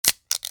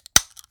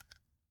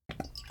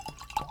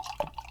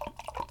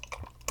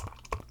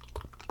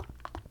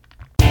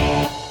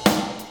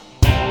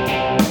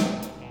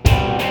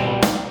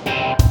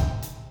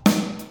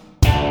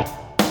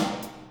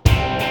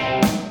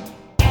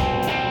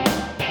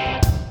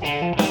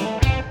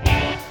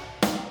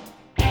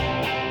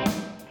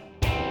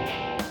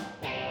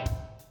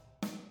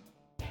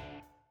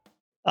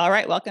All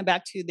right, welcome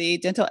back to the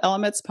Dental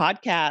Elements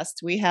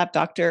podcast. We have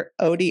Dr.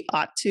 Odi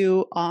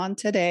Ottu on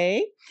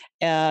today.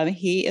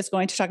 He is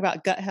going to talk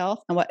about gut health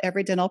and what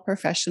every dental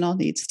professional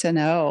needs to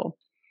know.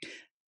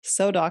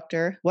 So,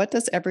 doctor, what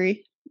does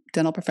every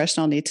dental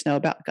professional need to know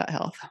about gut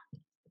health?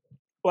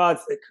 Well,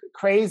 it's a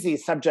crazy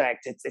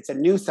subject. It's a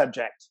new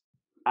subject.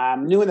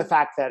 New in the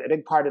fact that a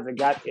big part of the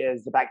gut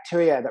is the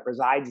bacteria that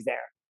resides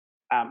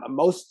there.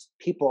 Most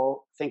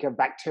people think of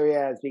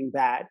bacteria as being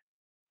bad,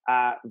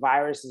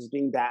 virus as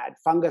being bad,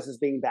 fungus as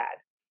being bad.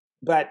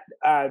 But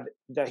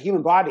the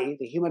human body,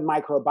 the human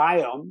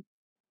microbiome,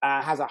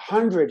 has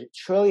 100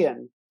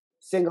 trillion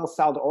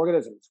single-celled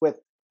organisms, with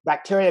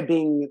bacteria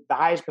being the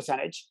highest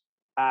percentage,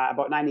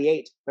 about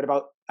 98, but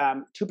about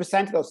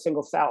 2% of those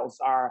single cells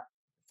are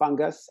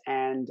fungus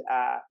and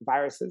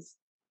viruses.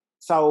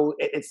 So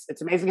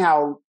it's amazing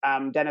how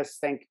dentists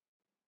think,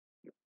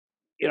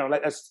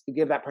 let's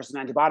give that person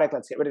an antibiotic,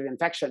 let's get rid of the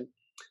infection.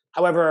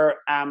 However,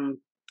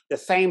 the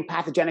same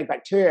pathogenic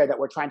bacteria that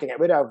we're trying to get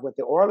rid of with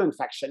the oral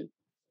infection,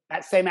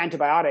 that same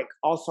antibiotic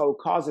also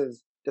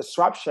causes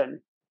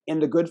disruption in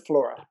the good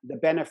flora, the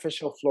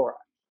beneficial flora,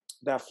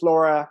 the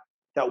flora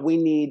that we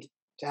need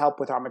to help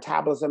with our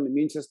metabolism,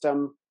 immune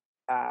system,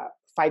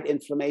 fight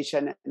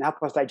inflammation, and help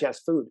us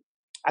digest food.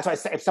 That's why I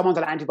say if someone's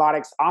on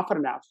antibiotics often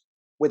enough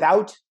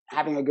without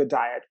having a good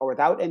diet or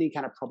without any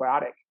kind of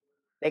probiotic,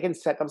 they can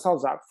set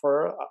themselves up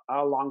for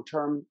a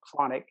long-term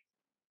chronic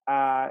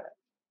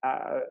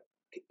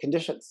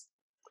conditions.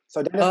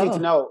 So dentists need to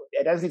know.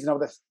 Dentists need to know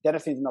this.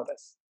 Dentists need to know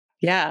this.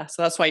 Yeah,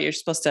 so that's why you're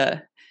supposed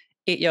to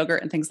eat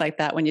yogurt and things like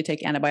that when you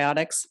take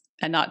antibiotics,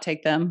 and not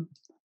take them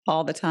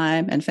all the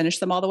time and finish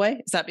them all the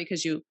way. Is that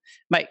because you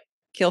might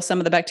kill some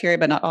of the bacteria,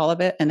 but not all of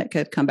it, and it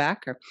could come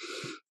back? Or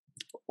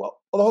well,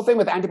 the whole thing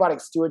with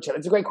antibiotic stewardship,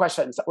 it's a great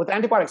question. So with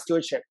antibiotic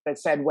stewardship, they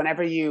said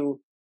whenever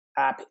you,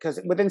 because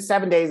within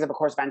 7 days of a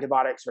course of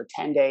antibiotics or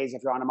 10 days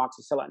if you're on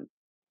amoxicillin,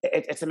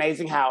 it's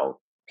amazing how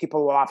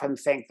people will often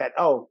think that,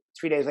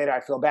 3 days later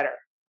I feel better.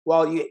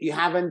 Well, you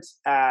haven't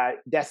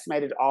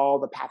decimated all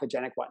the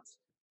pathogenic ones.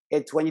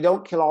 It's when you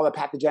don't kill all the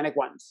pathogenic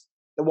ones,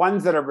 the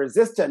ones that are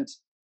resistant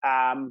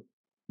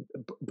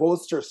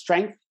boost your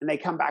strength, and they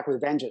come back with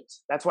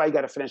vengeance. That's why you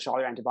got to finish all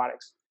your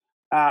antibiotics.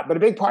 But a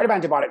big part of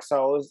antibiotics,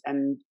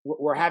 and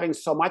we're having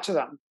so much of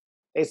them,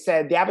 they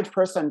said the average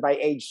person by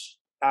age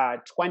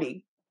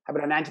 20 have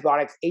been on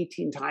antibiotics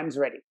 18 times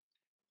already.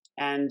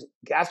 And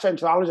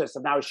gastroenterologists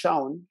have now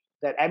shown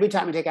that every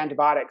time you take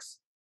antibiotics,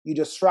 you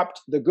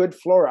disrupt the good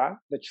flora,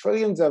 the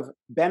trillions of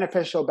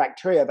beneficial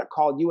bacteria that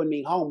call you and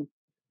me home.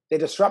 They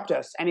disrupt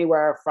us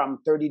anywhere from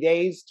 30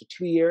 days to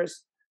 2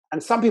 years.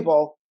 And some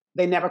people,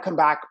 they never come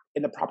back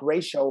in the proper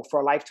ratio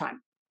for a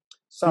lifetime.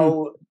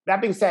 So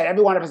that being said,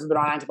 every one of us has been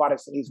on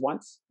antibiotics at least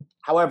once.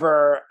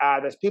 However,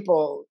 there's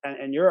people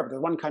in Europe,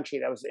 there's one country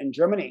that was in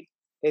Germany,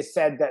 they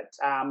said that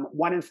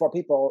 1 in 4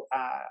 people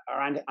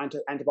are on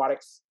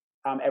antibiotics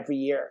every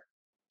year.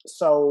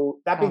 So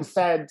that being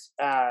said,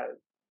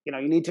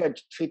 you need to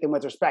treat them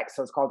with respect.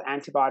 So it's called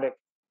antibiotic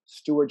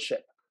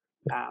stewardship.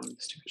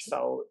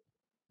 So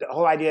the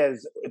whole idea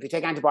is if you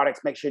take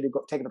antibiotics, make sure you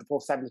take them for the full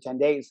 7 to 10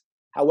 days.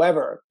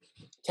 However,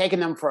 taking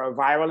them for a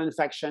viral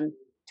infection,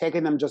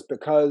 taking them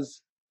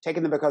because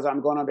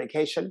I'm going on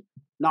vacation,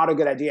 not a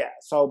good idea.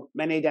 So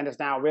many dentists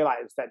now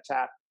realize that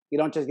you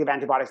don't just give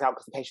antibiotics out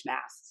because the patient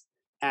asks.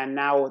 And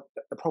now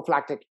the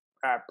prophylactic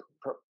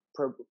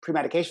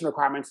pre-medication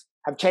requirements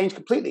have changed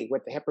completely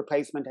with the hip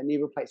replacement and knee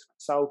replacement.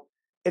 So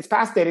it's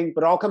fascinating,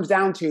 but it all comes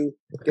down to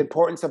the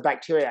importance of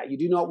bacteria. You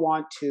do not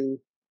want to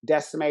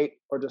decimate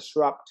or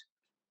disrupt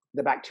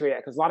the bacteria,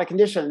 because a lot of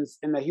conditions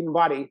in the human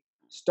body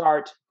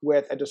start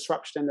with a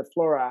disruption in the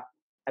flora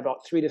about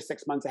 3 to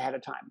 6 months ahead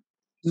of time.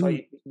 So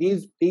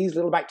these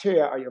little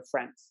bacteria are your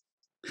friends.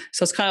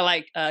 So it's kind of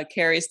like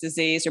Caries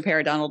disease or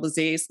periodontal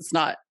disease. It's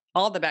not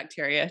all the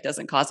bacteria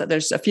doesn't cause it.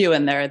 There's a few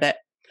in there that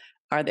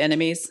are the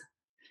enemies.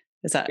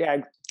 Is that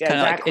kind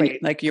exactly.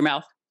 of like your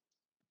mouth?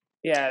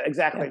 Yeah,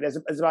 exactly. Yeah.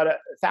 There's about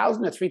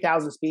 1,000 to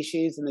 3,000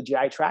 species in the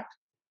GI tract,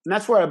 and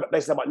that's where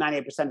basically about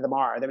 98% of them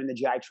are. They're in the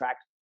GI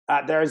tract.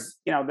 There's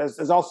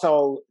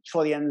also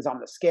trillions on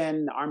the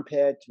skin, the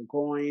armpit, the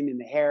groin, in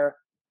the hair,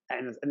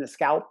 and in the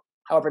scalp.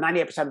 However,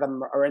 98% of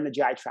them are in the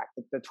GI tract,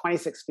 the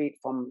 26 feet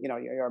from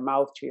your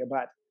mouth to your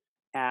butt.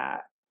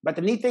 But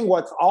the neat thing,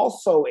 what's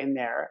also in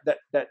there,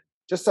 that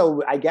just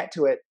so I get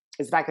to it,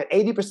 is the fact that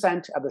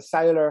 80% of the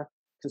cellular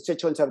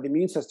constituents of the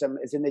immune system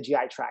is in the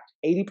GI tract.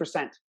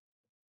 80%.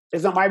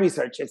 It's not my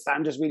research.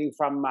 I'm just reading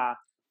from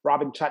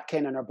Robin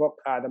Chutkin in her book,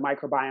 The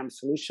Microbiome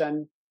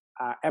Solution.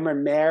 Emmer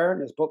Mayer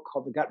in his book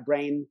called The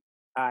Gut-Brain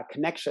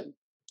Connection.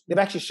 They've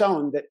actually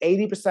shown that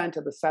 80%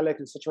 of the cellular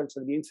constituents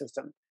of the immune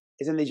system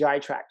is in the GI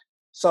tract.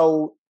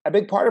 So a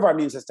big part of our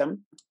immune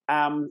system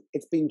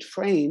it's being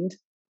trained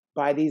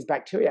by these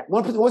bacteria.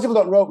 Most people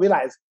don't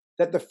realize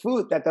that the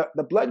food, that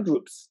the blood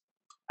groups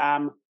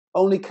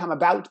only come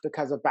about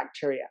because of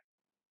bacteria.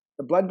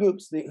 The blood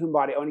groups in the human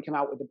body only come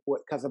out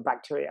because of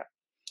bacteria.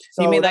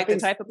 So you mean like the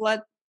type of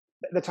blood?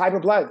 The type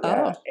of blood,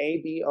 yeah. Oh.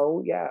 A, B,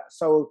 O, yeah.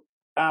 So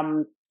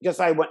just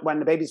like when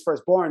the baby's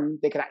first born,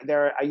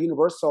 they're a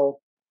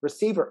universal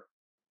receiver.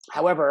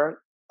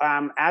 However,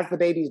 as the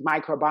baby's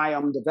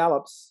microbiome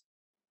develops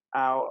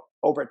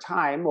over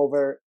time,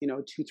 over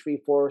 2,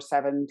 3, 4,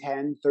 7,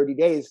 10, 30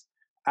 days,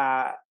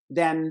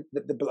 then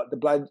the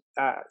blood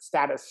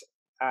status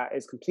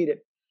is completed.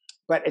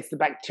 But it's the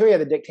bacteria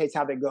that dictates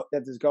how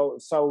this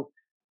goes. So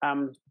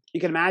you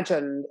can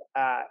imagine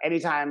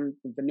anytime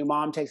the new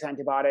mom takes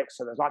antibiotics,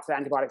 so there's lots of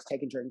antibiotics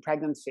taken during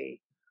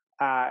pregnancy.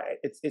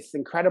 It's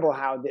incredible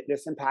how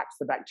this impacts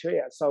the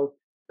bacteria. So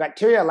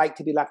bacteria like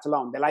to be left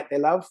alone. They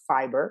love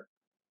fiber.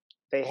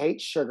 They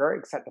hate sugar,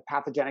 except the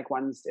pathogenic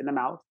ones in the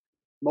mouth.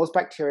 Most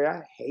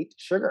bacteria hate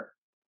sugar.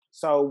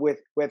 So with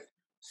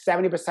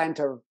 70%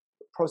 of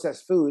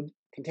processed food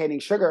containing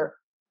sugar,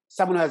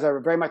 someone who has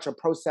very much a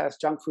processed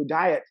junk food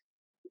diet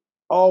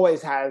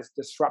always has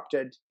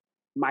disrupted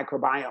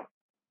microbiome.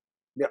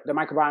 The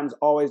microbiome is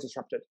always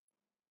disrupted.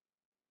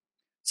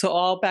 So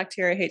all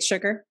bacteria hate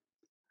sugar?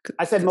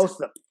 I said most of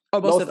them.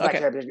 Oh, most of them.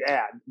 Okay.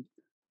 Yeah.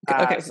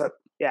 Okay.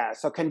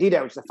 So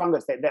Candida, which is a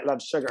fungus that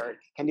loves sugar,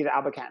 Candida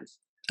albicans.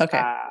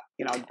 Okay.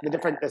 There's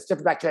different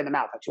bacteria in the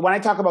mouth. Actually, when I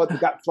talk about the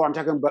gut flora, I'm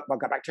talking about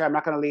gut bacteria. I'm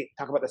not going to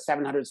talk about the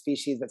 700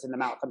 species that's in the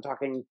mouth. I'm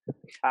talking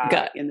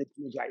gut. In the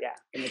gut. Yeah,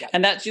 in the gut.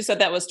 And you said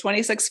that was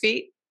 26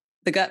 feet.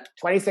 The gut.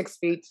 26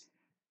 feet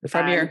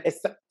from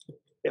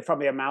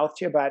from your mouth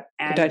to your butt,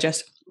 and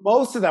digest.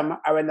 Most of them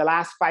are in the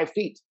last 5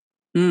 feet.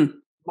 Mm.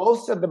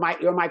 Most of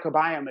your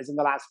microbiome is in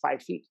the last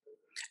 5 feet.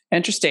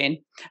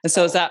 Interesting. And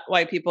so is that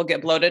why people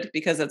get bloated,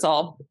 because it's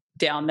all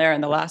down there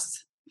in the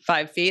last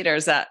 5 feet, or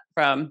is that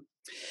from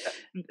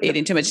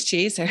eating too much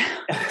cheese? Or?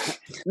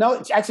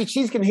 No, actually,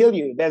 cheese can heal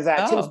you. There's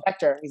Tim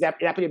Spector. He's an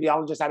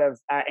epidemiologist out of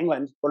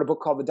England. Wrote a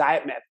book called The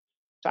Diet Myth.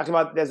 Talks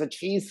about there's a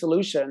cheese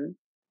solution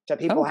to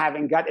people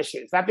having gut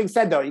issues. That being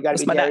said, though, you got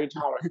to be dairy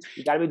tolerant.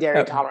 You got to be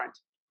dairy tolerant.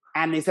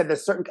 And he said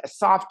there's certain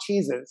soft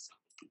cheeses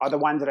are the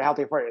ones that are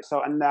healthy for you.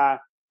 So, and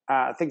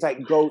things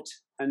like goat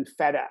and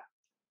feta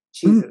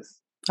cheeses.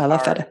 I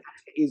love feta.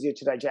 Easier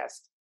to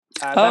digest.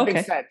 That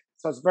being said,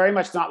 so it's very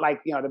much not like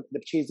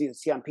the cheese you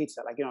see on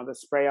pizza, like the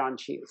spray-on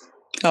cheese.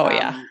 Oh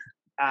yeah,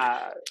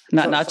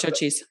 not nacho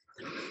cheese.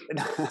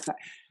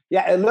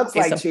 Yeah, it looks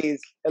like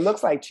cheese. It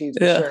looks like cheese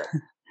for sure.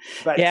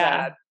 But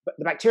but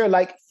the bacteria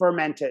like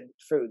fermented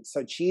foods.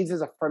 So cheese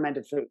is a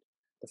fermented food.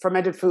 The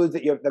fermented foods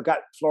that the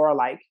gut flora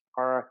like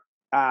are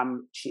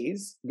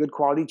cheese, good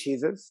quality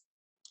cheeses,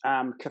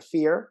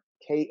 kefir,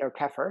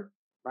 kefir,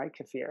 right?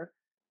 Kefir.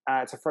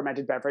 It's a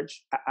fermented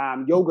beverage.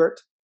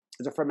 Yogurt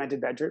is a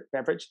fermented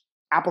beverage.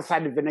 Apple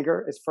cider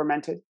vinegar is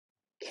fermented.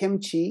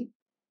 Kimchi,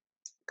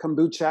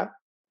 kombucha,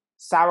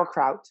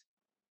 sauerkraut,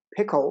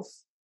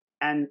 pickles,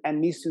 and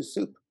miso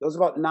soup. Those are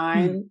about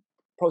 9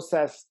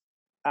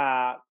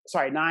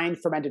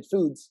 fermented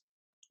foods,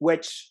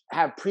 which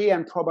have pre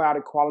and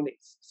probiotic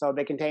qualities. So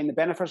they contain the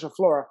beneficial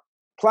flora,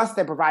 plus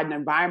they provide an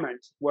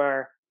environment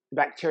where the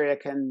bacteria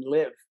can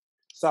live.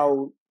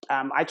 So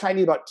I try to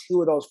eat about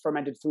 2 of those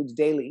fermented foods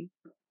daily.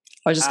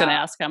 I was just going to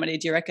ask, how many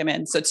do you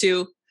recommend? So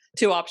two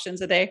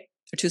options a day,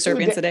 or 2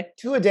 servings a day?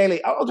 2 a daily.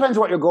 It all depends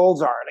what your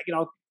goals are.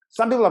 Like,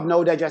 some people have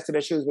no digestive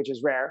issues, which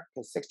is rare,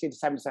 because 60 to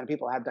 70% of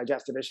people have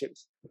digestive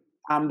issues.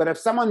 But if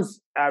someone's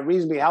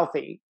reasonably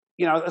healthy,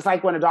 it's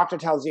like when a doctor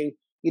tells you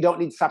you don't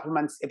need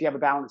supplements if you have a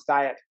balanced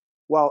diet.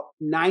 Well,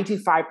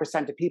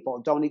 95% of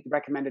people don't eat the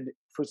recommended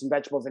fruits and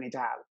vegetables they need to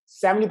have.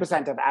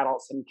 70% of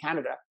adults in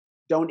Canada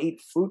don't eat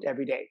fruit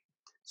every day.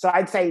 So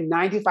I'd say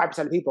 95%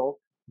 of people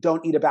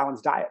don't eat a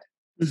balanced diet.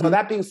 Mm-hmm. So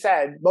that being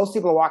said, most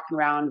people are walking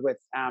around with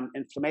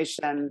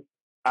inflammation,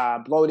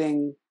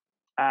 bloating,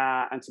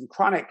 and some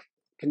chronic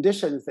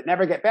conditions that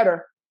never get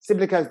better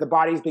simply because the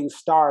body's being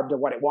starved of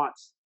what it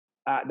wants.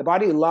 The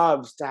body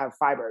loves to have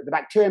fiber. The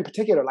bacteria in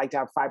particular like to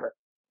have fiber.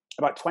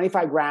 About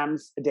 25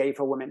 grams a day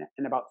for women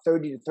and about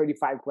 30 to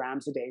 35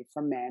 grams a day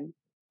for men.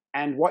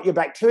 And what your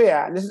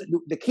bacteria, and this is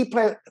the key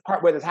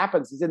part where this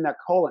happens, is in the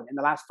colon, in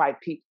the last 5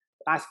 feet.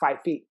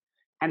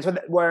 And so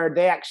where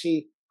they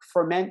actually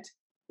ferment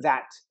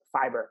that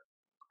fiber,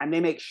 and they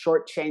make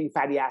short chain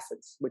fatty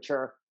acids, which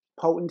are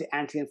potent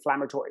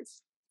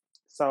anti-inflammatories.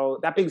 So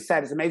that being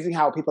said, it's amazing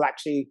how people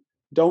actually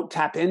don't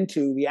tap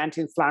into the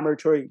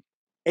anti-inflammatory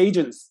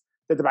agents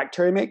that the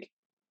bacteria make.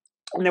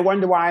 And they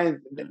wonder why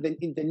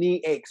the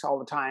knee aches all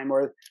the time,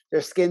 or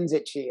their skin's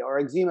itchy, or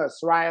eczema,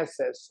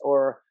 psoriasis,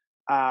 or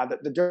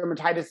the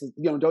dermatitis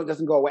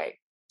doesn't go away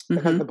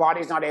because the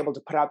body's not able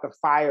to put out the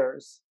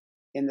fires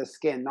in the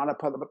skin, not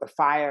put the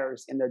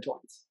fires in their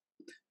joints.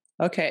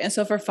 Okay, and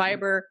so for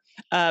fiber,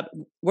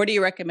 where do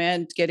you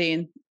recommend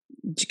getting?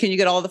 Can you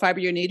get all the fiber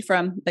you need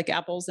from like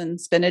apples and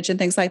spinach and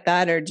things like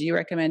that, or do you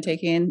recommend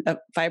taking a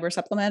fiber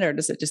supplement, or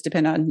does it just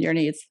depend on your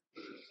needs?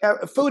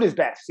 Food is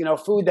best.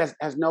 Food that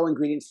has no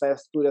ingredients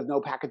list. Food has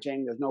no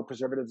packaging. There's no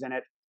preservatives in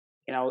it.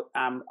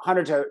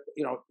 100 to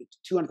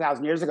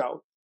 200,000 years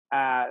ago,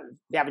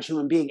 the average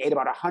human being ate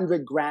about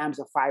 100 grams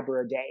of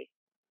fiber a day.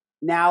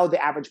 Now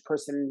the average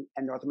person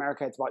in North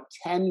America, it's about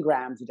 10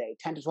 grams a day,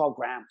 10 to 12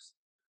 grams.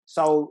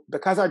 So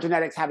because our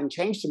genetics haven't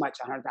changed too much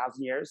in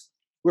 100,000 years,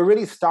 we're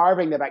really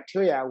starving the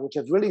bacteria, which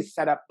have really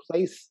set up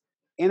place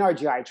in our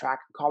GI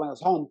tract, calling us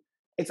home.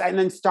 And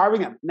then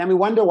starving them. And then we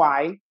wonder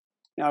why,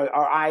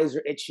 our eyes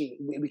are itchy.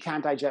 We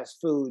can't digest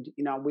food.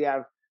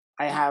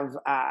 I have,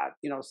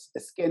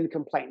 skin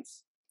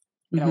complaints.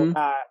 Mm-hmm.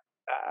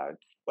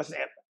 What's his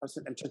name?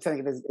 I'm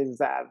trying to think of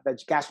the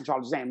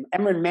gastroenterologist's name.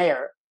 Emran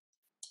Mayer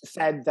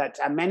said that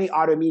many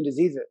autoimmune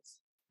diseases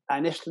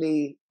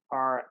initially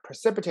are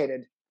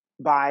precipitated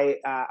by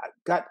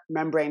gut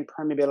membrane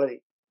permeability.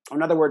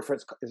 Another word for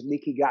it is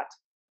leaky gut.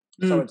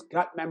 So it's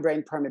gut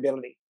membrane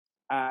permeability.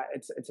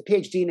 It's a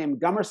PhD named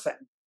Gummerson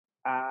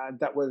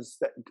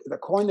that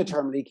coined the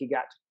term leaky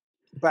gut.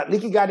 But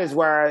leaky gut is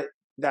where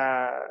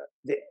the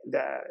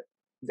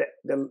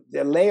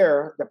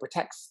layer that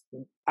protects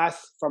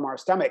us from our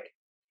stomach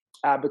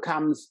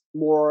becomes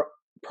more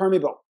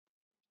permeable.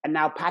 And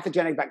now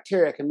pathogenic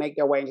bacteria can make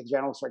their way into the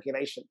general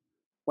circulation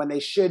when they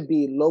should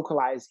be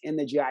localized in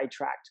the GI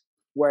tract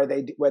where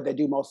they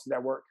do most of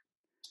their work.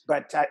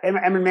 But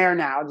Emran Mayer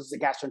now, this is a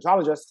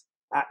gastroenterologist,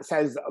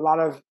 says a lot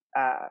of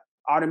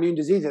autoimmune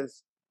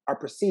diseases are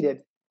preceded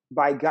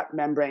by gut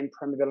membrane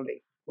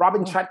permeability.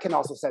 Robin Chutkin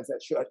also says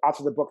that. She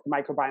authored the book, The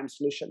Microbiome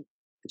Solution.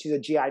 She's a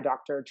GI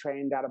doctor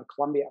trained out of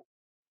Columbia.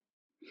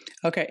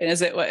 Okay. And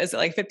is it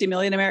like 50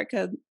 million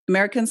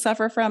Americans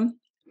suffer from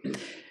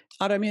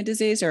autoimmune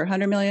disease, or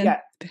 100 million?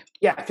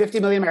 Yeah. 50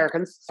 million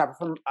Americans suffer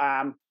from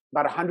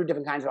about 100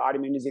 different kinds of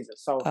autoimmune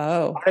diseases. So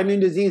autoimmune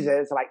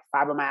diseases like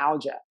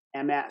fibromyalgia,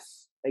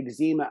 MS,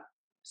 eczema,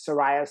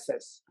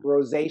 psoriasis,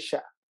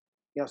 rosacea.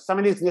 Some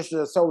of these conditions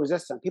are so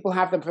resistant. People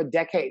have them for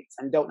decades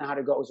and don't know how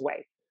to go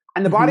away.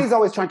 And the body's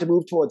always trying to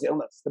move towards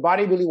illness. The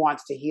body really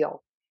wants to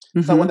heal.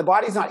 Mm-hmm. So when the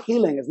body's not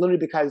healing, it's literally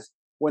because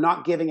we're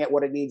not giving it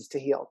what it needs to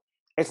heal.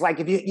 It's like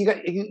if you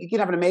can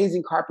have an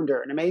amazing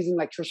carpenter, an amazing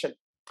electrician,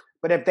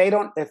 but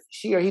if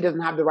she or he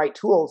doesn't have the right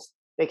tools,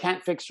 they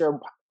can't fix your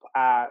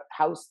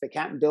house. They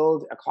can't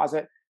build a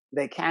closet.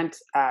 They can't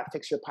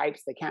fix your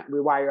pipes. They can't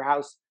rewire your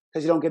house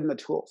because you don't give them the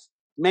tools.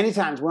 Many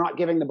times we're not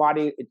giving the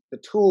body the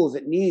tools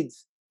it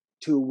needs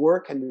to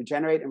work and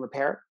regenerate and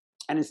repair.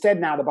 And instead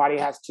now the body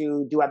has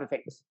to do other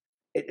things.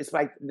 It's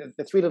like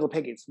the three little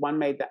piggies. One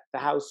made the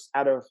house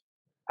out of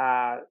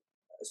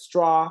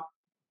straw,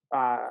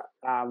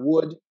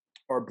 wood,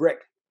 or brick.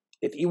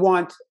 If you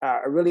want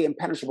a really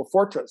impenetrable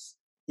fortress,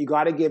 you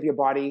got to give your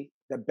body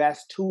the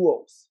best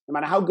tools. No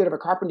matter how good of a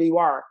carpenter you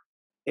are,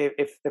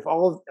 if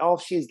all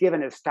she's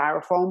given is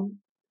styrofoam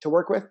to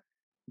work with,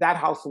 that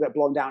house will get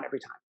blown down every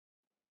time.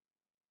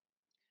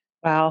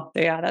 Wow.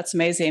 Yeah, that's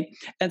amazing.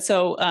 And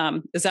so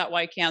is that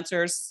why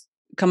cancers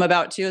come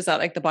about too? Is that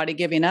like the body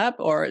giving up,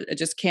 or it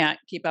just can't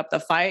keep up the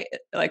fight,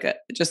 like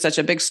just such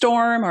a big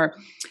storm, or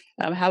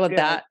how would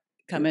that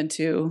come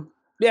into?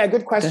 Yeah,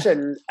 good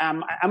question.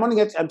 I'm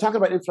talking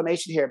about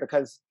inflammation here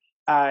because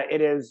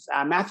it is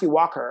Matthew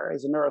Walker,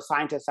 is a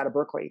neuroscientist out of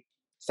Berkeley,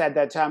 said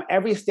that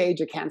every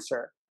stage of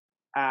cancer,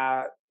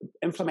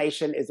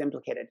 inflammation is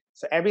implicated.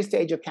 So every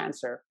stage of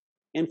cancer,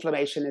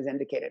 inflammation is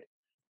indicated.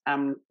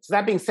 So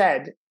that being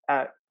said,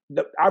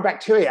 our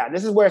bacteria,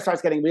 this is where it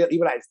starts getting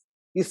realized.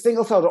 These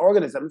single-celled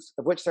organisms,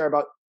 of which there are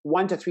about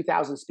 1 to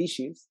 3,000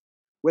 species,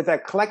 with a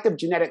collective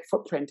genetic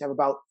footprint of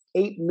about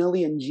 8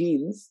 million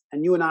genes,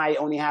 and you and I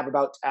only have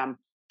about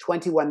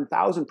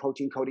 21,000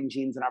 protein-coding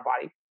genes in our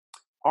body.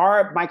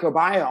 Our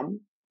microbiome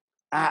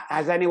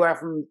has anywhere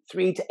from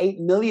 3 to 8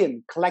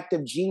 million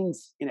collective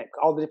genes in it,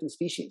 all the different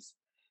species.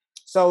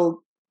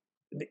 So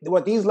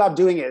what these love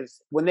doing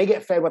is, when they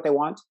get fed what they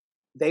want,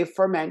 they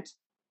ferment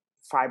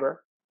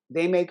fiber.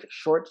 They make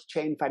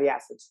short-chain fatty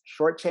acids.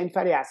 Short-chain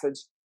fatty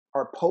acids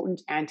are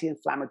potent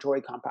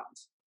anti-inflammatory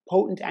compounds,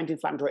 potent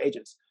anti-inflammatory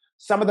agents,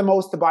 some of the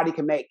most the body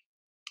can make.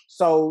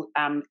 So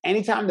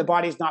anytime the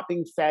body is not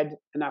being fed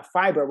enough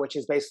fiber, which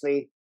is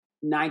basically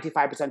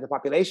 95% of the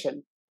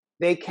population,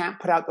 they can't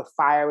put out the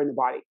fire in the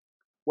body.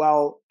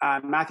 Well,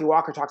 Matthew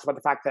Walker talks about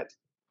the fact that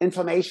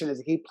inflammation is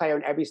a key player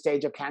in every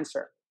stage of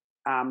cancer: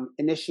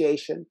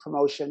 initiation,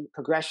 promotion,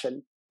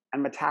 progression,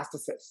 and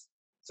metastasis.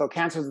 So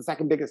cancer is the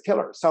second biggest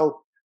killer. So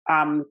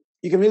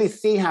you can really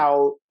see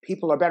how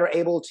people are better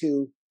able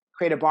to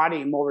create a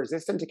body more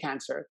resistant to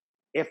cancer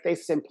if they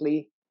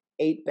simply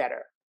ate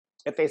better,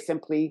 if they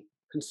simply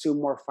consume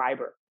more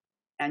fiber.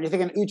 And you're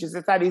thinking, is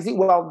it that easy?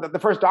 Well, the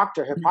first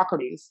doctor,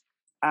 Hippocrates,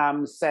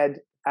 said,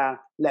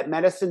 let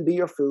medicine be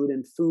your food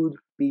and food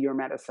be your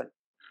medicine.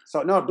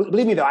 So no,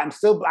 believe me though, I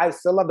still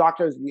love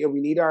doctors. We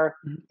need our,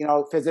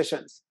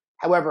 physicians.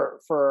 However,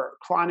 for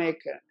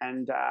chronic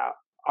and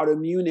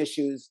autoimmune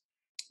issues,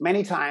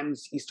 many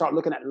times you start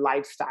looking at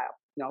lifestyle.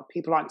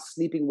 People aren't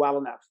sleeping well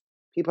enough.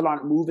 People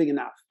aren't moving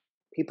enough.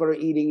 People are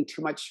eating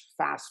too much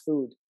fast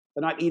food.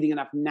 They're not eating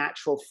enough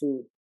natural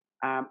food.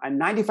 And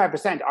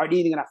 95% aren't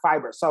eating enough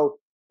fiber. So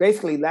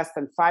basically less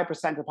than 5%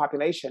 of the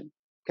population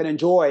can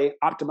enjoy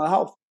optimal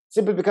health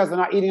simply because they're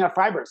not eating enough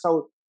fiber.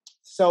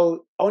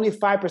 So only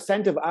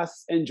 5% of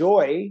us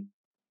enjoy,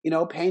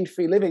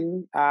 pain-free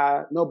living,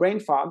 no brain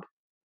fog,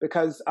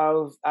 because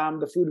of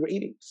the food we're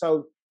eating.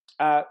 So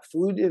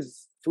food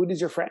is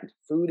your friend.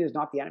 Food is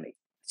not the enemy.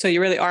 So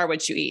you really are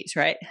what you eat,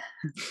 right?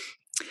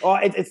 Well,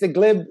 it's a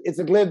glib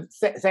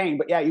saying,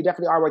 but yeah, you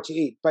definitely are what you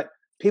eat. But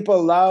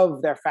people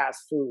love their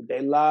fast food.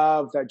 They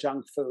love their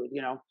junk food.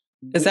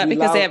 Is that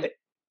because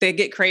they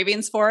get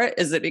cravings for it?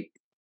 Is it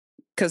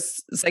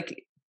because it's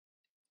like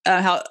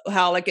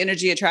how like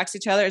energy attracts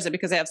each other? Is it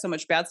because they have so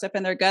much bad stuff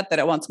in their gut that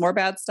it wants more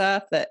bad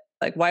stuff? That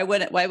like why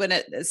wouldn't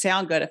it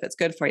sound good if it's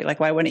good for you? Like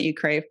why wouldn't you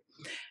crave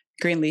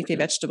green leafy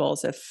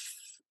vegetables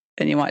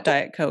and you want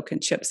Diet Coke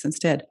and chips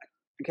instead?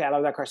 Okay, I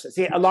love that question.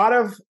 See, a lot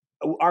of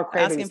our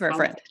cravings asking for a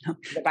friend.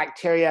 The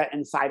bacteria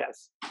inside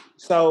us.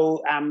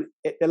 So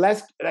the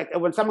less, like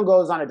when someone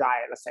goes on a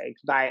diet, let's say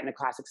diet in a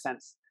classic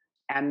sense,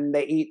 and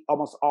they eat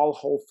almost all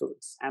whole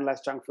foods and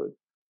less junk food,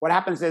 what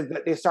happens is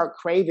that they start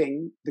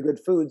craving the good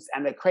foods,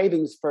 and the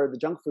cravings for the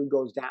junk food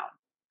goes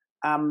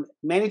down.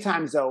 Many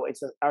times, though,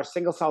 it's our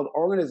single-celled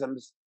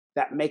organisms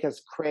that make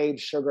us crave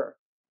sugar.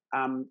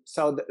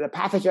 So the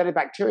pathogenic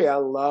bacteria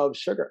love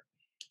sugar.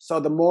 So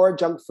the more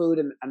junk food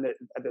and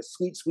the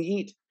sweets we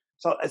eat,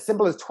 so as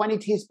simple as 20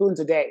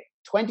 teaspoons a day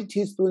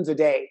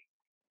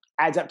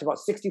adds up to about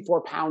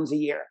 64 pounds a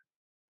year.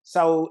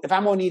 So if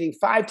I'm only eating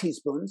 5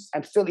 teaspoons,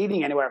 I'm still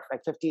eating anywhere from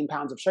like 15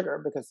 pounds of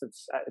sugar, because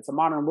it's a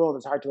modern world,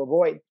 it's hard to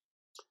avoid.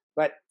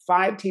 But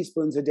 5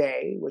 teaspoons a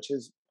day, which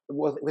is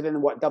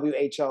within what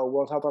WHO,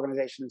 World Health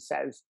Organization,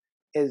 says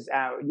is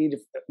needed,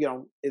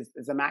 is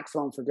the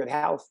maximum for good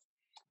health.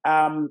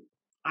 I'm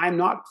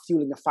not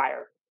fueling the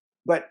fire,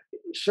 but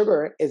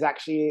sugar is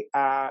actually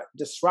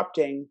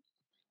disrupting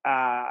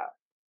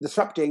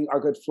our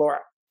good flora.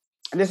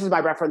 And this is my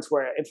reference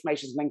where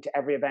information is linked to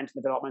every event in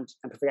the development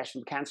and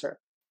progression of cancer.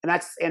 And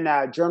that's in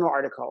a journal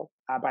article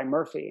by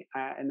Murphy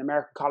in the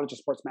American College of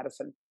Sports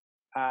Medicine.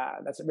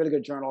 That's a really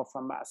good journal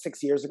from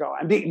 6 years ago.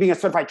 And being a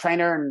certified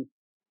trainer and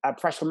a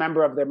professional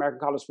member of the American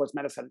College of Sports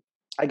Medicine,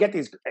 I get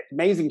these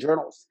amazing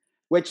journals,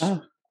 which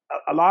a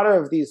lot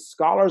of these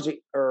scholars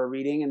are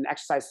reading and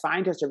exercise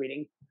scientists are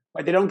reading,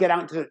 but they don't get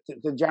out to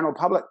the general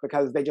public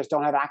because they just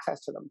don't have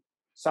access to them.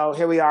 So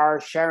here we are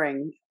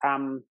sharing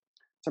some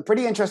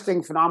pretty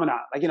interesting phenomena.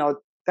 Like,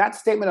 that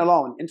statement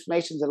alone,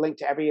 information is a link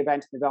to every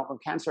event in the development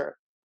of cancer.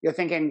 You're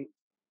thinking,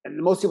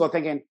 and most people are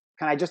thinking,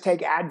 can I just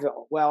take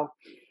Advil? Well,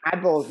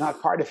 Advil is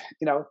not part of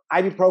it.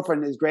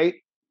 Ibuprofen is great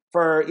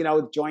for,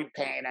 joint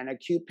pain and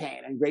acute pain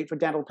and great for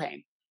dental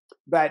pain.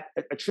 But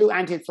a true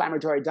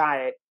anti-inflammatory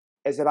diet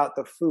is about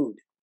the food.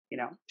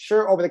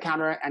 Sure,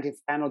 over-the-counter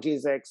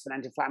analgesics and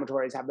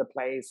anti-inflammatories have their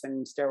place,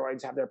 and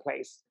steroids have their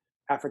place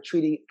for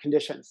treating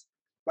conditions.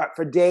 But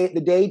for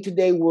the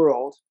day-to-day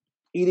world,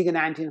 eating an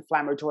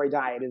anti-inflammatory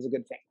diet is a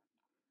good thing.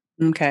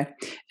 Okay.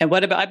 And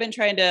what about, I've been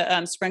trying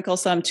to sprinkle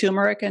some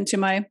turmeric into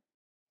my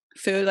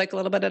food, like a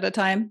little bit at a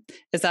time.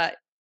 Is that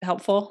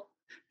helpful?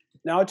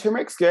 No,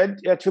 turmeric's good.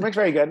 Yeah, turmeric's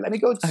very good. Let me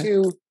go to,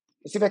 see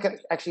if I can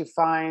actually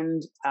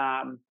find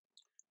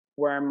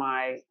where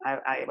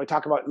we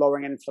talk about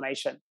lowering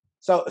inflammation.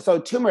 So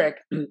turmeric,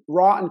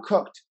 raw and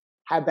cooked,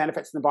 have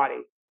benefits in the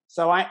body.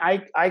 So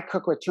I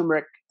cook with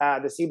turmeric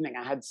this evening.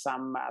 I had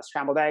some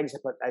scrambled eggs. I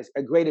put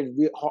a grated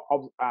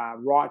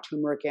raw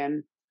turmeric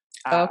in.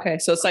 Okay,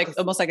 so it's like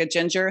almost like a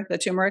ginger, the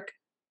turmeric.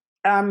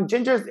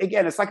 Ginger's,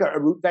 again, it's like a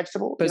root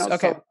vegetable.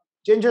 Okay. So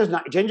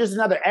ginger's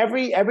another.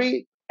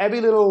 Every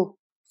little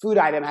food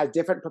item has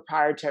different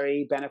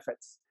proprietary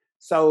benefits.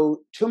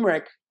 So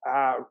turmeric,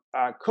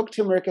 cooked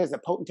turmeric is a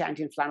potent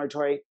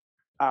anti-inflammatory.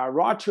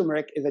 Raw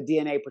turmeric is a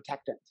DNA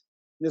protectant.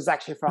 This is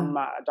actually from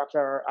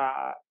Dr.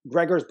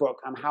 Greger's book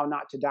on How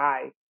Not to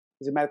Die.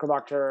 He's a medical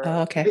doctor.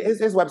 Oh, okay.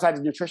 His website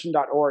is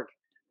nutrition.org.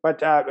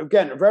 But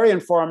again, a very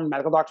informed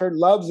medical doctor,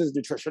 loves his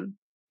nutrition.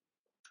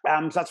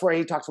 So that's where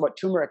he talks about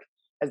turmeric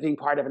as being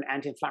part of an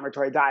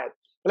anti-inflammatory diet.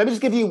 But let me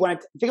just give you one.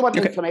 Think about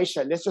the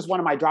inflammation. This is just one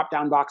of my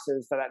drop-down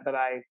boxes that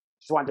I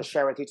just wanted to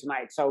share with you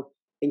tonight. So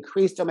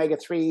increased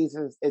omega-3s,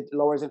 it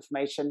lowers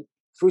inflammation.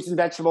 Fruits and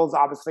vegetables,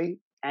 obviously,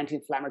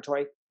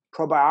 anti-inflammatory.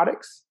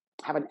 Probiotics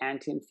have an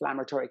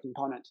anti-inflammatory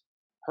component.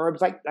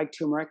 Herbs like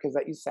turmeric, as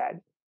that you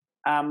said.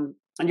 And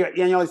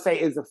you always say,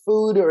 is the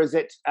food or is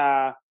it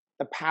the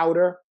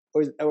powder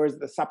or is it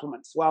the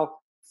supplements? Well,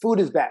 food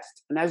is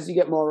best. And as you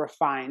get more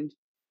refined,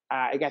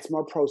 it gets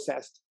more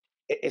processed.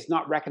 It's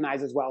not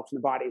recognized as well from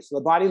the body. So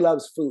the body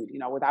loves food,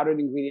 without an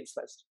ingredients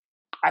list.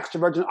 Extra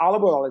virgin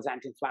olive oil is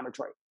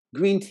anti-inflammatory.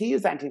 Green tea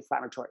is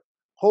anti-inflammatory.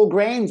 Whole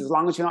grains, as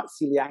long as you're not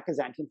celiac, is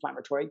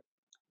anti-inflammatory.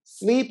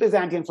 Sleep is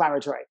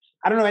anti-inflammatory.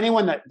 I don't know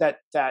anyone that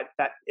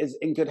is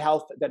in good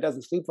health that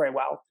doesn't sleep very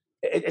well.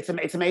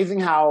 It's amazing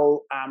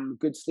how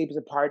good sleep is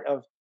a part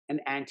of an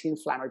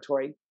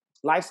anti-inflammatory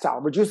lifestyle.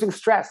 Reducing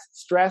stress.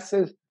 Stress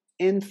is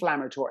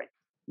inflammatory.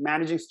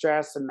 Managing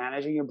stress and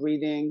managing your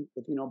breathing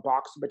with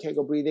box or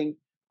potato breathing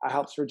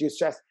helps reduce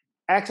stress.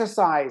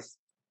 Exercise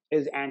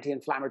is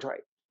anti-inflammatory.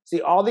 See,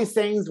 all these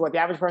things, what the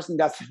average person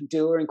doesn't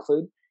do or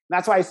include,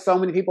 that's why so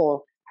many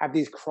people have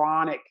these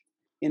chronic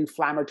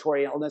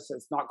inflammatory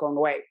illnesses not going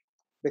away,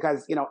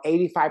 because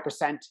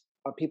 85%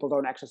 of people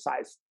don't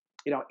exercise.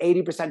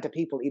 80% of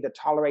people either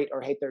tolerate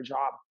or hate their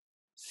job.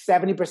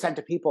 70%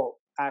 of people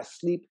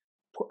sleep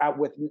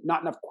with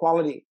not enough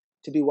quality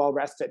to be well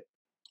rested.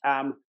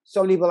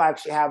 So many people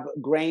actually have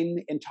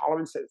grain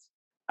intolerances.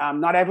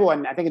 Not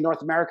everyone. I think in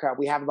North America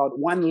we have about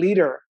 1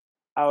 liter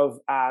of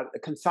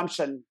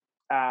consumption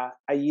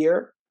a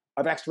year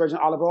of extra virgin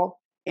olive oil.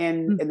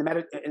 In the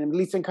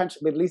Middle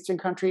Eastern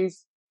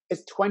countries,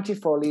 it's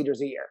 24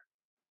 liters a year.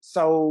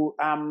 So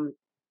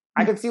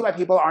I can see why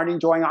people aren't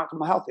enjoying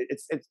optimal health.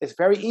 It's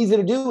very easy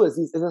to do, as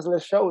this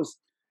list shows,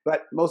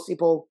 but most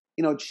people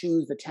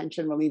choose the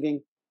tension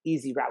relieving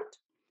easy route.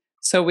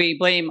 So we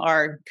blame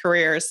our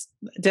careers,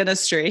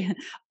 dentistry,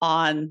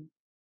 on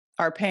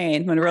our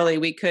pain, when really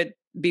we could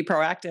be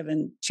proactive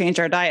and change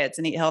our diets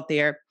and eat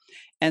healthier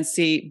and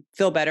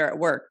feel better at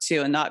work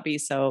too, and not be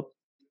so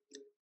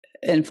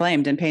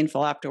inflamed and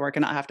painful after work,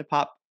 and not have to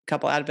pop a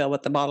couple Advil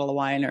with the bottle of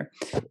wine, or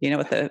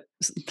with the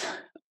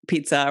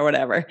pizza or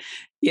whatever.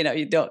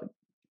 You don't.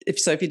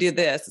 If you do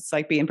this, it's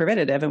like being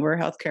preventative, and we're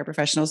healthcare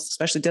professionals,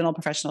 especially dental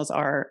professionals,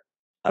 are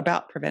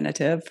about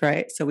preventative,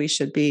 right? So we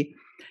should be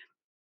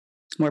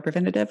more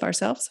preventative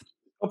ourselves.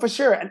 Oh, for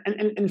sure.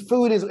 And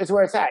food is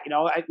where it's at.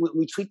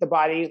 We treat the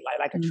body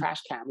like a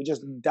trash can. We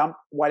just dump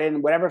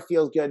whatever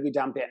feels good, we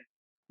dump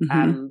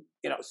in.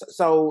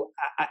 So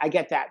I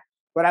get that.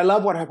 But I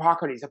love what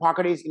Hippocrates,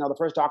 the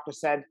first doctor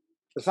said,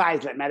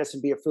 besides let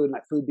medicine be your food and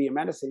let food be your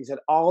medicine, he said,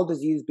 all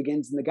disease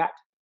begins in the gut.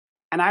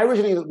 And I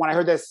originally, when I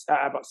heard this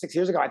about 6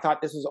 years ago, I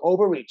thought this was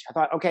overreach. I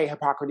thought, okay,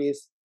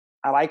 Hippocrates,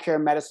 I like your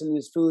medicine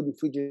is food and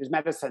food is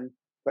medicine.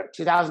 But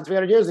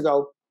 2,300 years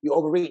ago, you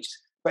overreached.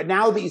 But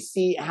now that you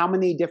see how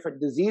many different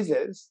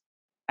diseases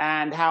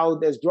and how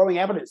there's growing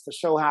evidence to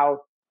show how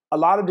a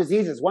lot of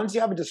diseases, once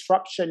you have a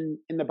disruption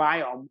in the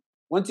biome,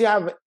 once you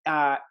have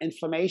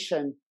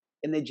inflammation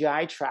in the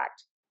GI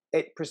tract,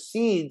 it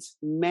precedes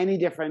many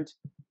different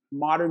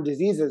modern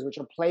diseases which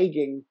are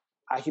plaguing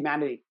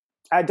humanity.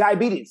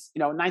 Diabetes,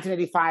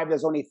 1985,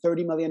 there's only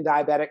 30 million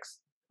diabetics.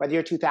 By the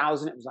year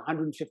 2000, it was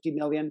 150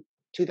 million.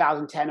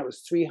 2010, it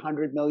was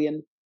 300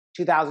 million.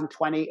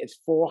 2020, it's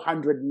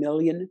 400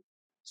 million.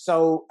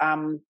 So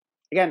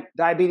again,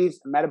 diabetes,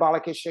 a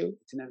metabolic issue.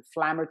 It's an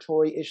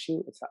inflammatory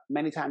issue.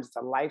 Many times it's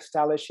a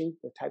lifestyle issue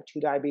with type 2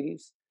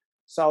 diabetes.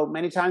 So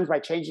many times by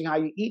changing how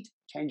you eat,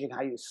 changing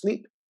how you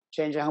sleep,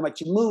 changing how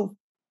much you move,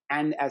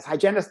 and as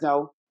hygienists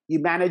know, you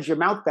manage your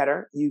mouth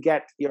better.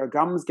 Your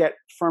gums get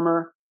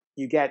firmer.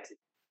 You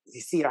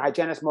see your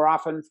hygienist more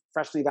often,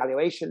 professional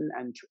evaluation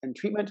and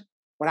treatment.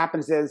 What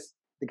happens is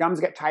the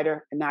gums get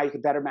tighter, and now you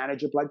can better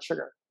manage your blood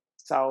sugar.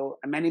 So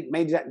many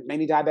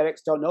diabetics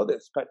don't know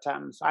this, but so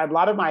I have a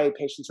lot of my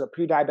patients who are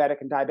pre-diabetic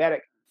and diabetic.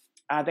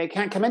 They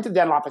can't come into the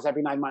dental office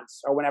every 9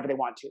 months or whenever they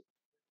want to.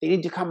 They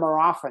need to come more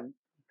often,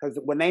 because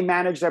when they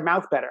manage their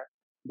mouth better,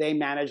 they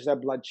manage their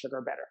blood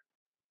sugar better.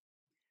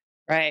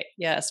 Right.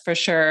 Yes, for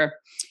sure.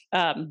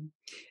 I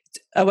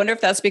wonder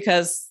if that's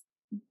because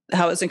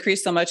how it's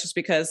increased so much is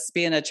because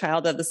being a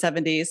child of the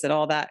 70s, that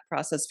all that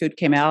processed food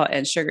came out,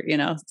 and sugar,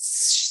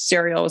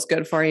 cereal was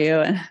good for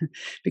you, and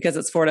because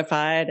it's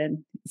fortified, and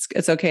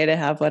it's okay to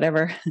have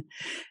whatever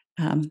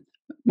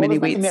mini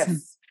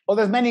wheats.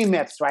 There's many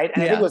myths, right?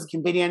 And I think it was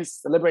convenience,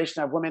 the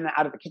liberation of women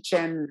out of the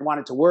kitchen,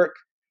 wanted to work,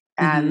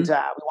 and we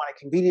wanted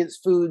convenience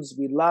foods.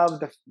 We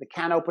loved the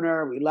can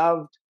opener. We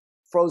loved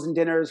frozen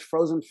dinners,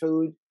 frozen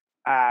food.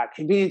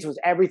 Convenience was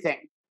everything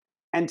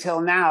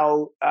until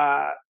now.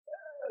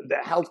 The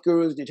health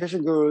gurus,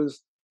 nutrition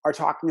gurus are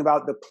talking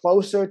about the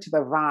closer to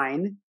the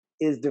vine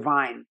is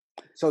divine.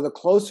 So the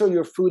closer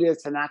your food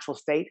is to natural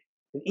state,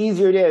 the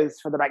easier it is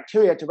for the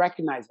bacteria to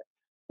recognize it.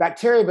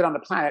 Bacteria have been on the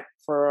planet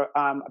for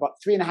about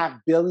 3.5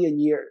 billion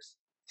years.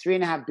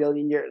 3.5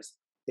 billion years.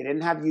 They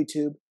didn't have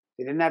YouTube.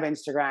 They didn't have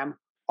Instagram.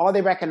 All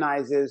they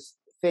recognize is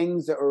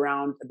things that are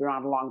around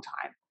a long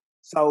time.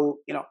 So,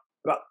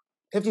 about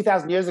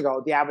 50,000 years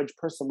ago, the average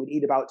person would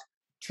eat about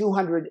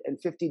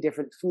 250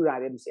 different food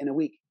items in a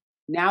week.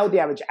 Now the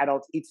average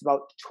adult eats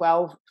about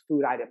 12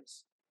 food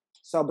items.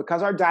 So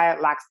because our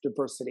diet lacks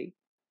diversity,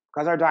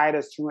 because our diet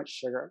has too much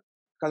sugar,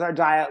 because our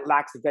diet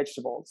lacks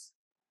vegetables,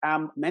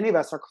 many of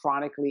us are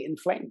chronically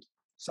inflamed.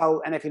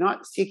 So, and if you're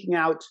not seeking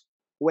out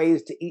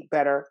ways to eat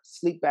better,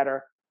 sleep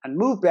better, and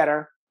move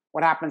better,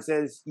 what happens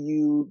is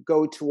you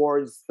go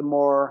towards the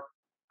more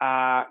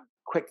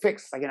quick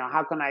fix. Like,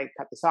 how can I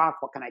cut this off?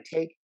 What can I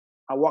take?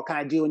 What can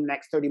I do in the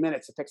next 30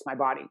 minutes to fix my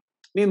body?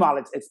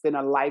 Meanwhile, it's been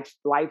a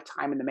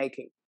lifetime in the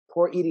making.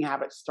 Poor eating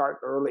habits start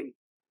early.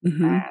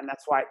 And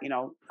that's what,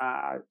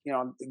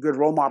 good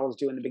role models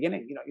do in the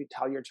beginning. You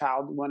tell your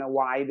child,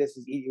 why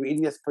you're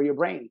eating this for your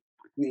brain.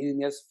 You're eating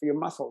this for your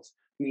muscles.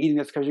 You're eating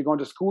this because you're going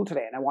to school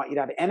today. And I want you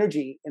to have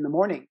energy in the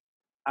morning.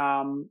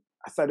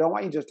 So I don't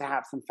want you just to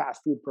have some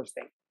fast food first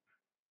thing.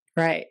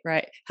 Right.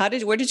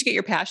 Where did you get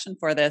your passion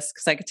for this?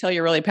 Because I could tell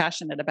you're really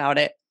passionate about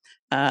it.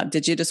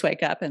 Did you just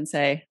wake up and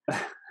say,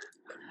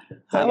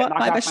 I want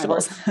my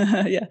vegetables?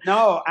 Yeah.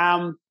 No.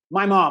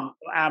 My mom,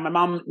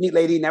 neat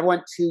lady, never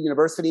went to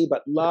university,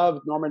 but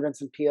loved Norman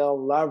Vincent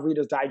Peale, loved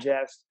Reader's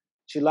Digest.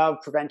 She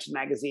loved Prevention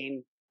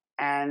Magazine.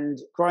 And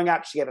growing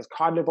up, she gave us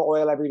cod liver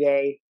oil every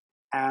day.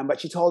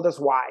 But she told us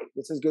why.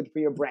 This is good for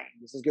your brain.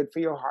 This is good for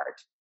your heart.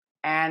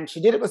 And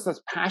she did it with such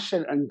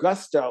passion and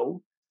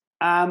gusto.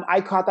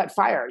 I caught that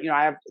fire.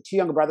 I have 2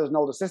 younger brothers and an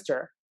older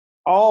sister,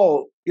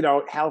 all,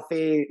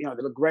 healthy.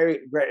 They look great.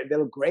 They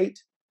look great.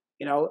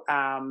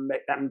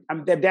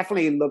 They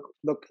definitely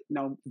look,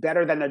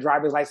 better than their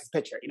driver's license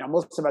picture.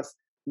 Most of us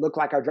look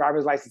like our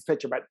driver's license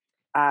picture, but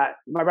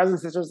my brothers and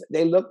sisters,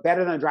 they look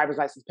better than a driver's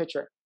license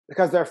picture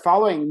because they're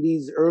following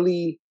these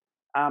early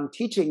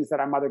teachings that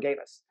our mother gave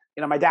us.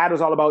 My dad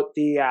was all about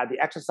the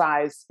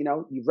exercise.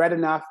 You've read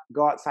enough,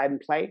 go outside and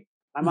play.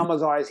 My mom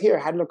was always here,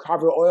 had a little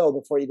cod liver oil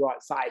before you go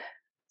outside.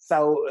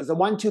 So it was a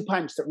 1-2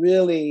 punch that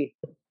really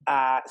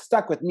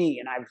stuck with me,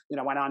 and I've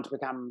went on to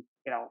become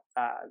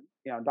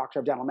doctor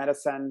of dental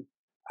medicine,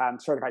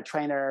 certified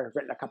trainer. I've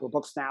written a couple of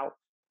books now,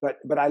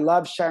 but I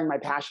love sharing my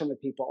passion with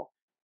people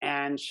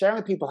and sharing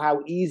with people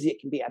how easy it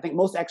can be. I think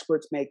most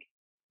experts make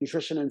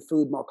nutrition and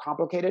food more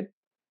complicated.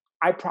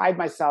 I pride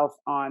myself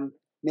on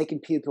making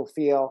people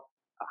feel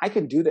I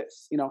can do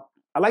this.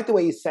 I like the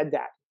way you said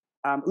that.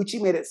 Uchi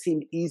made it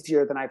seem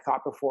easier than I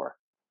thought before.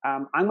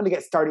 I'm going to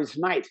get started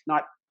tonight.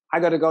 Not I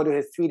got to go to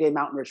his 3-day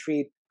mountain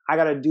retreat. I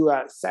got to do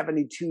a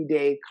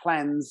 72-day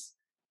cleanse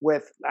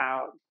with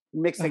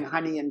mixing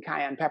honey and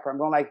cayenne pepper. I'm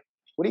going like,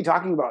 what are you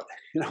talking about?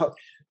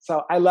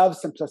 So I love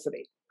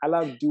simplicity. I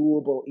love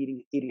doable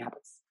eating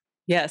habits.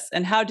 Yes.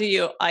 And how do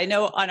you, I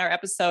know on our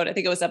episode, I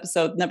think it was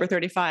episode number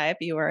 35,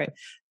 you were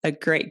a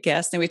great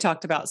guest and we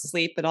talked about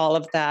sleep and all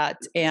of that.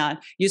 And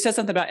you said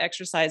something about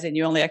exercising.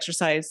 You only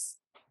exercise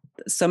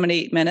so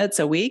many minutes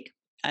a week.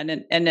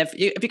 And if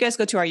you guys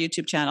go to our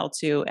YouTube channel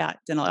too, at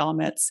Dental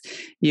Elements,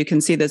 you can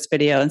see this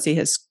video and see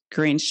his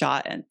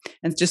screenshot and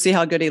just see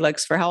how good he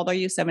looks for, how old are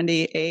you?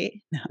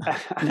 78? No,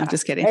 I'm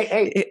just kidding.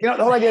 Hey, the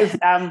whole idea is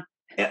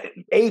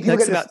people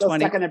get about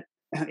 20.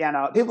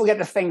 People get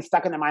this thing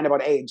stuck in their mind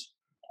about age.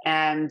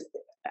 And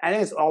I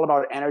think it's all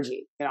about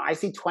energy. I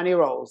see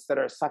 20-year-olds that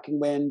are sucking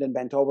wind and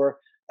bent over,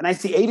 and I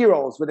see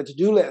 80-year-olds with a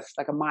to-do list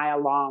like a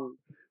mile long.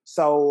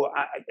 So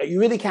you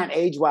really can't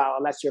age well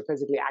unless you're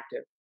physically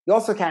active. You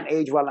also can't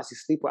age well unless you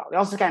sleep well. You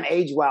also can't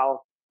age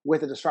well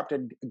with a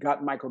disrupted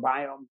gut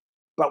microbiome.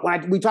 But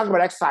when we talked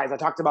about exercise, I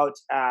talked about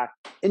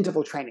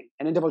interval training.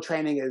 And interval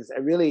training is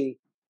a really,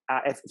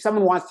 if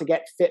someone wants to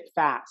get fit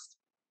fast,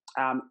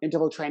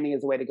 interval training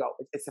is the way to go.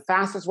 It's the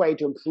fastest way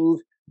to improve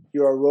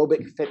your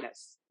aerobic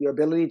fitness, your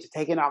ability to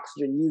take in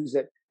oxygen, use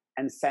it,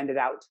 and send it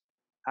out.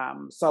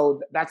 So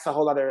that's a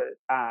whole other,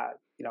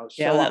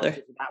 show.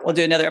 We'll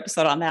do another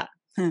episode on that.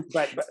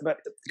 But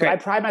I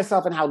pride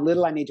myself in how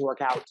little I need to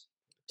work out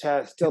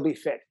to still be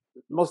fit.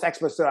 Most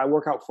experts say I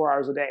work out 4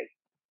 hours a day.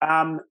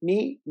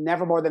 Me,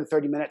 never more than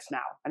 30 minutes now.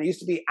 And it used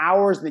to be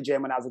hours in the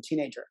gym when I was a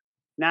teenager.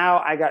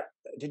 Now I got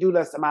to-do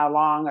lists a mile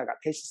long. I got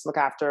patients to look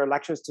after,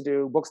 lectures to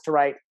do, books to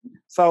write.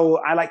 So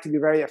I like to be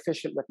very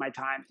efficient with my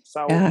time.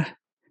 So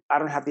I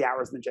don't have the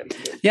hours in the gym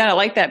to do. Yeah, I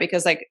like that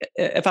because like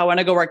if I want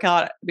to go work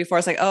out before,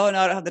 it's like, oh no,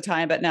 I don't have the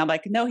time. But now I'm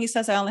like, no, he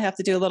says I only have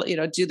to do a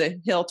little, do the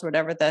HIIT or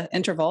whatever, the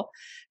interval.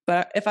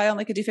 But if I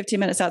only could do 15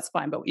 minutes, that's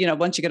fine. But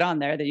once you get on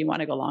there, then you want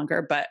to go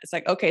longer. But it's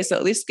like, okay, so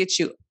at least get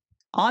you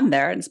on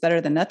there and it's better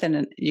than nothing.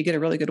 And you get a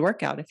really good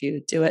workout if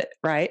you do it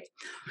right.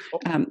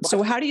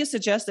 So how do you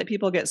suggest that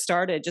people get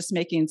started? Just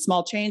making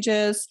small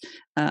changes?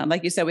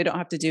 Like you said, we don't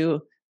have to do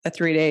a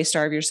 3-day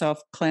starve yourself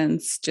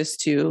cleanse just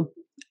to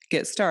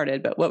get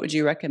started, but what would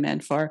you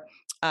recommend for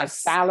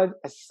us?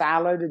 A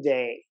salad a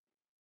day.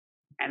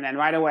 And then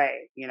right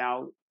away,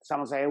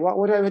 someone say,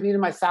 what do I need in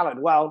my salad?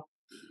 Well,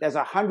 there's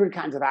 100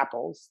 kinds of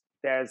apples.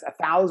 There's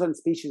 1,000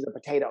 species of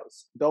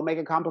potatoes. Don't make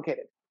it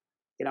complicated.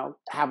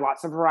 Have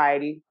lots of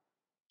variety.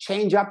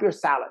 Change up your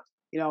salad.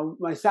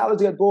 My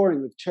salads get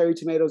boring with cherry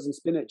tomatoes and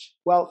spinach.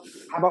 Well,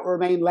 how about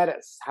romaine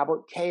lettuce? How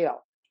about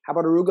kale? How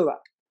about arugula?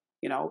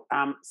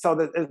 So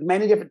there's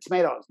many different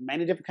tomatoes,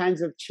 many different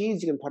kinds of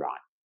cheese you can put on.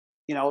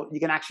 You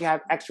can actually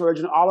have extra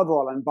virgin olive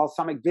oil and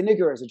balsamic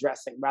vinegar as a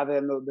dressing rather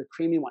than the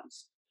creamy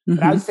ones. Mm-hmm.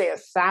 But I would say a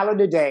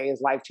salad a day is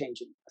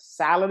life-changing. A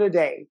salad a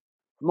day,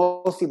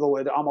 most people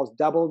would almost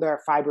double their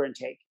fiber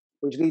intake,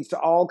 which leads to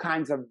all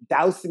kinds of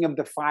dousing of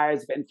the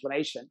fires of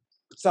inflammation.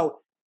 So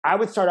I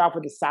would start off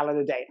with a salad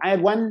a day. I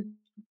had one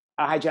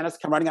hygienist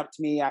come running up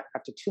to me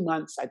after 2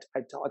 months. I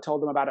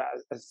told them about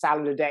a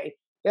salad a day.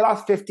 They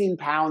lost 15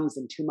 pounds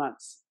in 2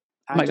 months.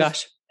 Oh my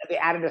gosh. They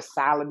added a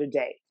salad a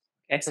day.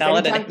 Okay,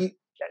 salad a day.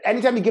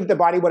 Anytime you give the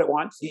body what it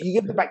wants, you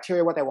give the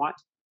bacteria what they want,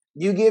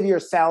 you give your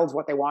cells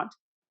what they want,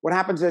 what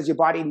happens is your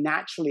body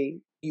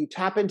naturally, you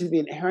tap into the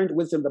inherent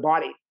wisdom of the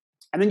body,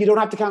 and then you don't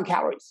have to count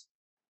calories.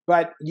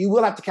 But you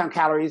will have to count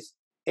calories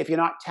if you're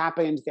not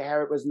tapping into the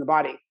inherent wisdom of the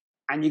body,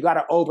 and you got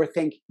to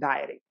overthink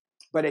dieting.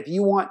 But if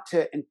you want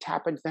to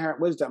tap into the inherent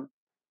wisdom,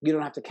 you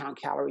don't have to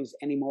count calories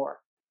anymore,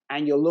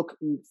 and you'll look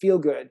and feel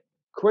good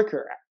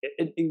quicker,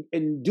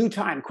 in due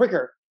time,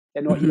 quicker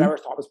than what you ever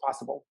thought was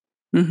possible.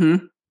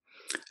 Mm-hmm.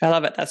 I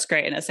love it. That's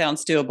great. And it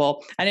sounds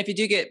doable. And if you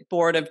do get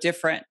bored of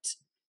different,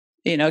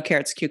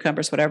 carrots,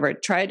 cucumbers, whatever,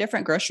 try a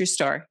different grocery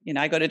store.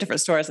 I go to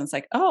different stores and it's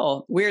like,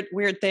 oh,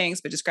 weird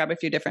things, but just grab a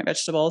few different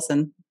vegetables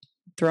and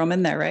throw them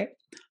in there, right?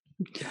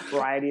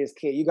 Variety is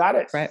key. You got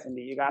it, right.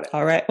 Cindy. You got it.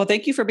 All right. Well,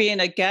 thank you for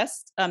being a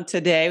guest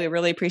today. We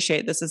really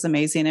appreciate it. This is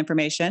amazing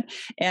information.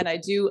 And I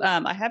do,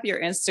 I have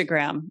your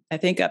Instagram, I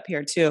think up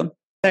here too.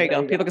 There you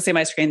go. People can see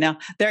my screen now.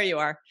 There you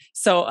are.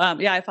 So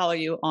I follow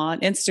you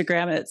on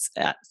Instagram. It's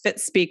at Fit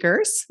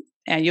Speakers.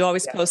 And you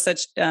always post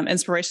such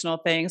inspirational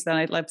things. And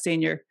I love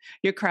seeing your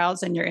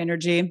crowds and your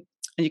energy. And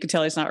you can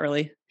tell he's not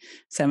really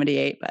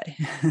 78,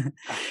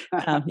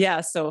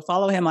 but so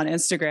follow him on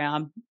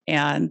Instagram.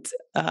 And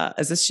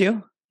is this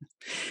you?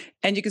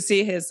 And you can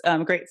see his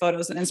great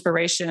photos and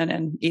inspiration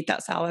and eat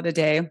that salad a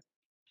day.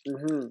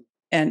 Mm-hmm.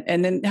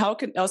 And then how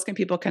else can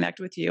people connect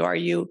with you? Are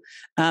you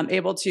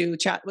able to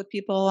chat with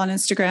people on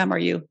Instagram?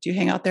 Do you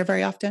hang out there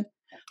very often?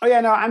 Oh yeah,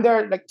 no, I'm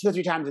there like 2 or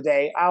 3 times a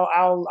day.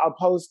 I'll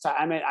post.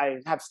 I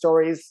have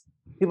stories.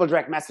 People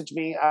direct message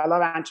me. I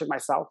love answering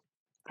myself.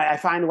 I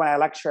find when I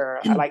lecture,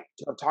 I like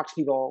to talk to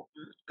people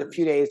a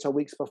few days to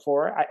weeks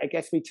before. It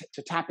gets me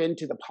to tap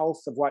into the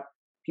pulse of what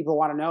people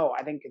want to know.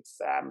 I think it's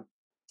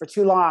for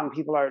too long,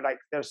 people are like,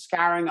 they're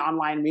scouring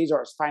online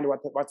resource, find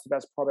what's the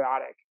best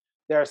probiotic.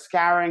 They're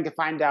scouring to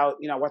find out,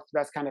 what's the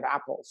best kind of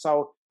apple.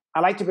 So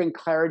I like to bring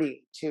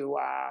clarity to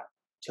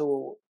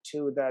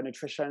the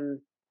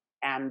nutrition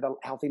and the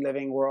healthy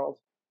living world.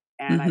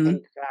 And I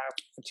think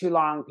for too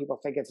long, people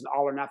think it's an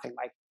all or nothing.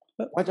 Like,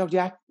 what don't you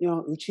have,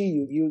 Uchi,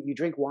 you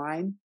drink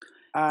wine?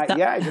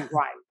 Yeah, I drink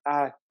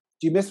wine.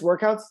 Do you miss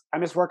workouts? I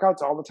miss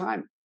workouts all the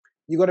time.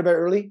 You go to bed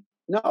early?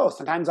 No,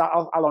 sometimes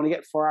I'll only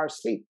get 4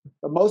 hours sleep,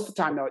 but most of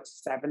the time,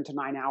 it's 7 to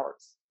 9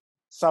 hours.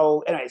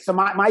 So anyway, so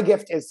my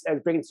gift is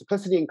bringing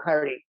simplicity and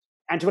clarity,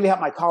 and to really help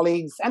my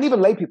colleagues and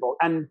even lay people,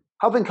 and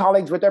helping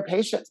colleagues with their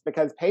patients,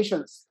 because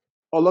patients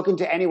are looking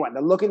to anyone.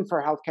 They're looking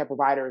for healthcare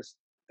providers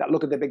that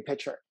look at the big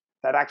picture,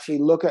 that actually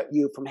look at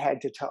you from head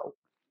to toe.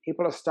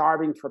 People are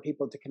starving for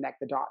people to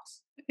connect the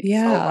dots.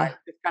 Yeah. So by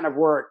this kind of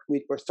work,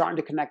 we're starting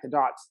to connect the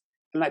dots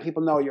and let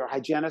people know you're a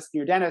hygienist,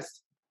 your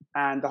dentist,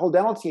 and the whole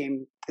dental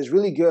team is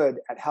really good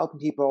at helping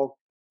people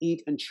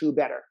eat and chew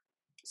better.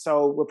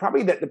 So we're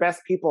probably the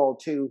best people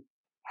to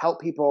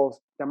help people,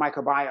 their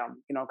microbiome,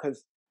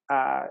 because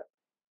the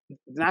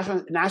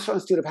National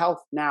Institute of Health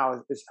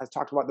now has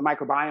talked about the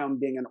microbiome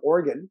being an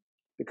organ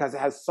because it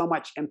has so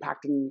much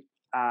impacting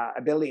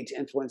ability to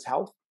influence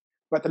health.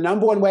 But the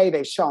number one way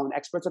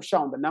experts have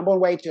shown, the number one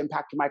way to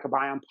impact your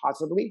microbiome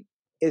positively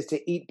is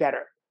to eat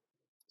better.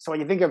 So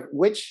when you think of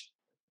which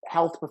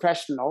health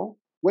profession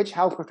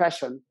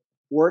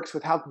works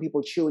with helping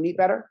people chew and eat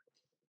better,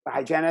 the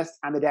hygienist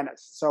and the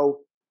dentist. So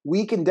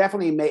we can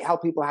definitely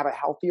help people have a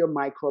healthier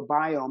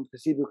microbiome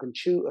because people can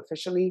chew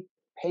efficiently,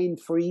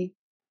 pain-free,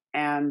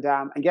 and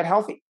get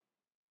healthy.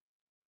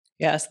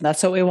 Yes,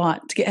 that's what we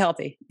want, to get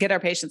healthy, get our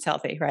patients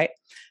healthy, right?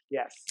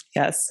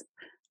 Yes.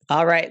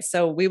 All right.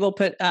 So we will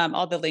put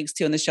all the links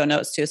too in the show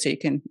notes too, so you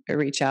can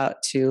reach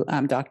out to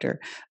Dr.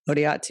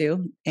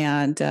 Odiatu,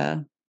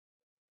 and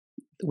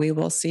we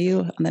will see you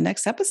on the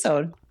next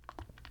episode.